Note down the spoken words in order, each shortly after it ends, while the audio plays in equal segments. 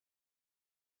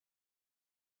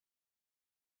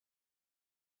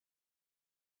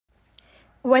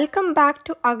Welcome back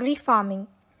to Agri-farming,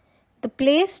 the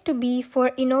place to be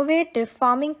for innovative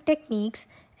farming techniques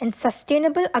and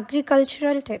sustainable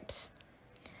agricultural tips.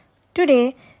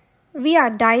 Today, we are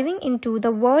diving into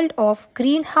the world of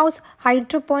greenhouse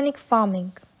hydroponic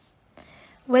farming.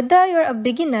 Whether you're a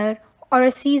beginner or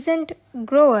a seasoned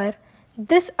grower,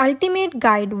 this ultimate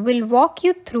guide will walk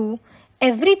you through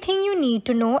everything you need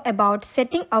to know about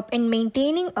setting up and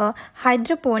maintaining a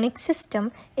hydroponic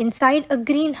system inside a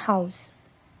greenhouse.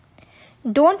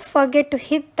 Don't forget to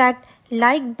hit that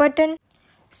like button,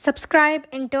 subscribe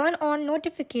and turn on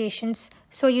notifications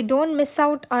so you don't miss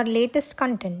out our latest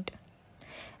content.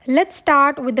 Let's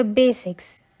start with the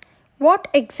basics. What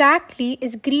exactly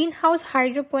is greenhouse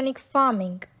hydroponic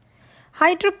farming?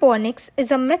 Hydroponics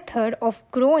is a method of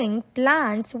growing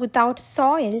plants without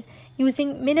soil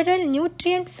using mineral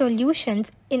nutrient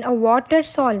solutions in a water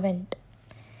solvent.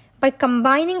 By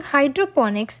combining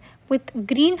hydroponics with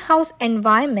greenhouse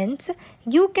environments,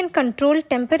 you can control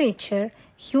temperature,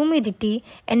 humidity,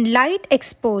 and light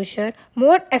exposure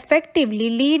more effectively,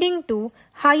 leading to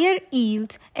higher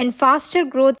yields and faster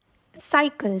growth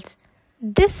cycles.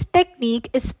 This technique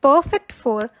is perfect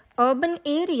for urban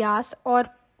areas or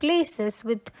places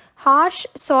with harsh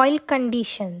soil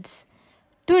conditions.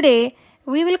 Today,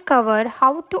 we will cover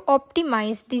how to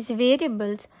optimize these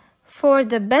variables for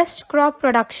the best crop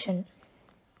production.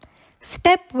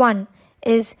 Step 1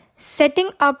 is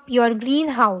setting up your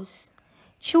greenhouse.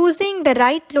 Choosing the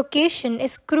right location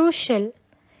is crucial.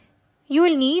 You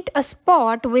will need a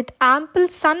spot with ample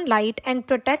sunlight and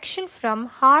protection from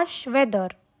harsh weather.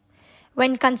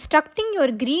 When constructing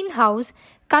your greenhouse,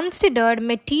 consider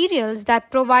materials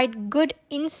that provide good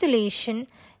insulation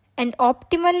and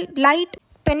optimal light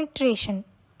penetration.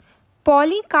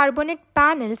 Polycarbonate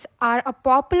panels are a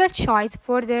popular choice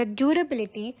for their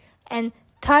durability and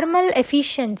thermal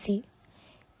efficiency.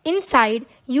 Inside,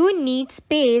 you need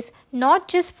space not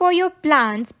just for your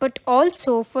plants but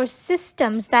also for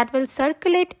systems that will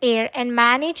circulate air and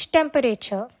manage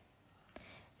temperature.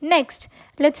 Next,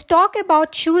 let's talk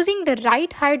about choosing the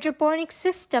right hydroponic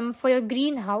system for your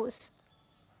greenhouse.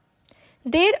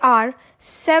 There are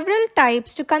several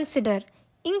types to consider,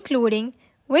 including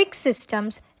wick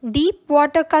systems, deep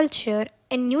water culture,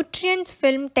 and nutrient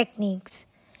film techniques.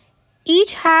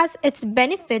 Each has its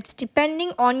benefits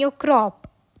depending on your crop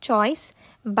choice,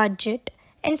 budget,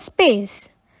 and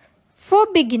space. For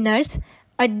beginners,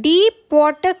 a deep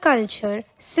water culture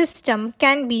system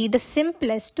can be the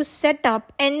simplest to set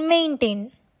up and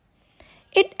maintain.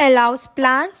 It allows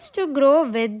plants to grow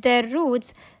with their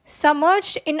roots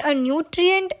submerged in a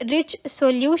nutrient-rich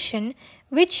solution,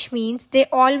 which means they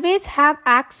always have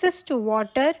access to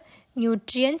water,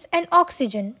 nutrients, and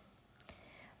oxygen.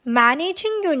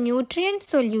 Managing your nutrient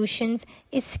solutions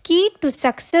is key to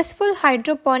successful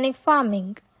hydroponic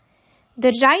farming.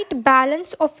 The right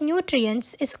balance of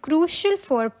nutrients is crucial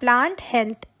for plant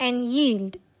health and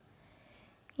yield.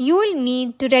 You will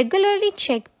need to regularly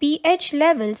check pH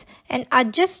levels and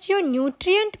adjust your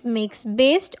nutrient mix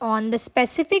based on the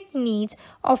specific needs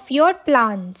of your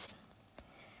plants.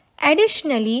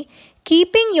 Additionally,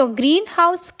 keeping your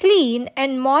greenhouse clean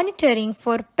and monitoring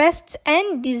for pests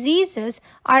and diseases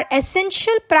are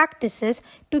essential practices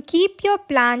to keep your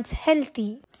plants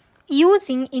healthy.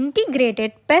 Using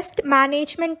integrated pest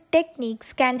management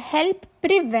techniques can help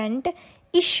prevent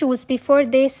issues before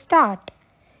they start.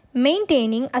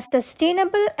 Maintaining a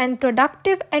sustainable and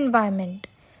productive environment.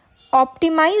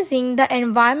 Optimizing the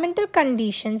environmental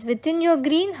conditions within your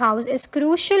greenhouse is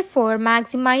crucial for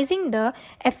maximizing the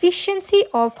efficiency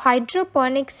of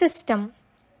hydroponic system.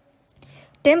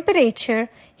 Temperature,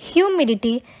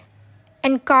 humidity,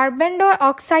 and carbon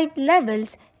dioxide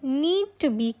levels need to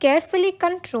be carefully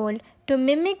controlled to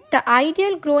mimic the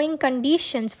ideal growing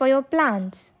conditions for your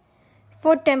plants.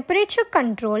 For temperature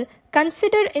control,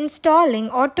 consider installing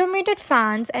automated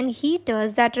fans and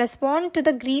heaters that respond to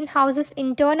the greenhouse's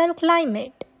internal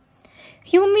climate.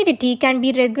 Humidity can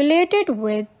be regulated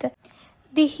with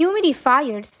the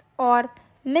humidifiers or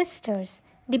misters,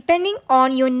 depending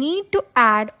on your need to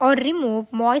add or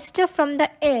remove moisture from the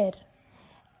air.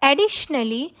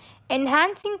 Additionally,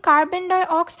 enhancing carbon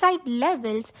dioxide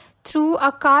levels through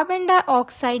a carbon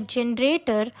dioxide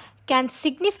generator can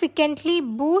significantly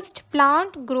boost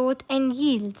plant growth and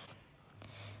yields.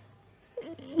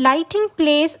 Lighting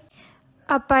plays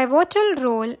a pivotal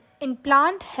role in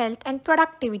plant health and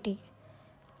productivity,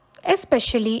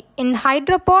 especially in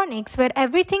hydroponics where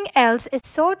everything else is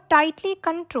so tightly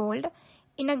controlled.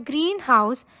 In a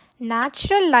greenhouse,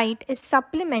 natural light is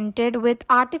supplemented with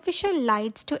artificial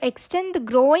lights to extend the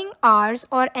growing hours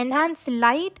or enhance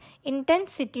light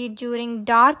intensity during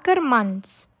darker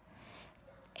months.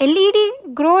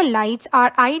 LED grow lights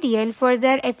are ideal for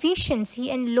their efficiency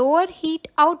and lower heat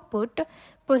output.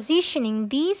 Positioning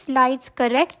these lights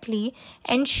correctly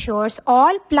ensures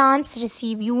all plants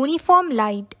receive uniform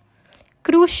light,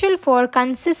 crucial for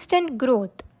consistent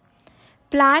growth.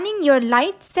 Planning your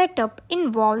light setup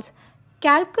involves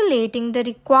calculating the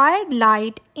required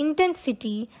light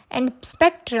intensity and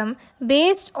spectrum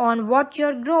based on what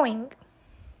you're growing.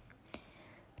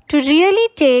 To really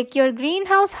take your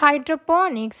greenhouse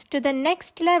hydroponics to the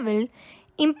next level,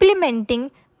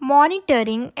 implementing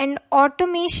monitoring and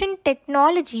automation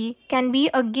technology can be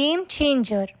a game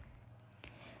changer.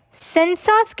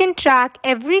 Sensors can track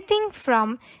everything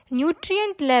from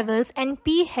nutrient levels and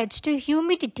pH to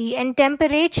humidity and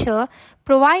temperature,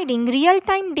 providing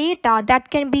real-time data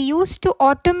that can be used to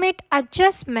automate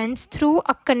adjustments through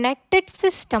a connected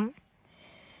system.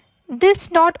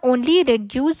 This not only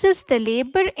reduces the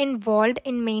labor involved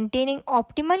in maintaining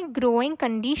optimal growing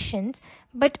conditions,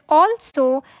 but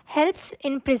also helps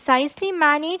in precisely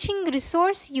managing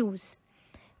resource use,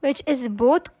 which is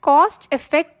both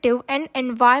cost-effective and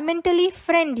environmentally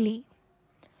friendly.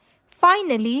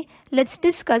 Finally, let's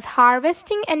discuss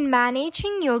harvesting and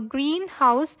managing your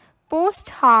greenhouse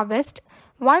post-harvest.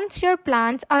 Once your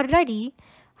plants are ready,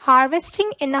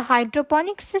 harvesting in a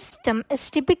hydroponic system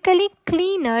is typically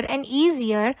cleaner and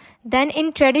easier than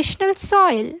in traditional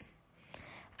soil.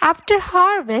 After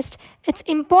harvest, it's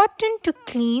important to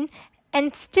clean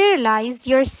and sterilize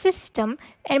your system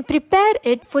and prepare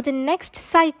it for the next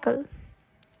cycle.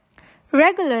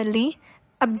 Regularly,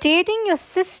 updating your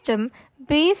system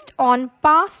based on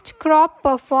past crop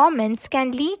performance can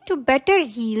lead to better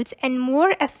yields and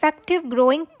more effective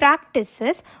growing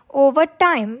practices over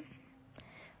time.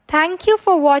 Thank you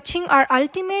for watching our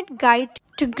ultimate guide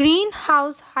to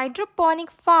greenhouse hydroponic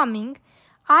farming.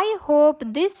 I hope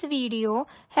this video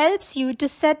helps you to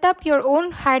set up your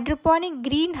own hydroponic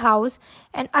greenhouse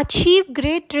and achieve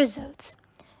great results.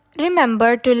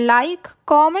 Remember to like,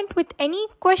 comment with any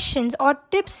questions or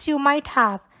tips you might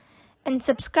have, and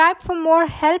subscribe for more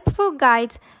helpful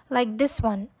guides like this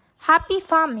one. Happy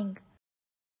farming!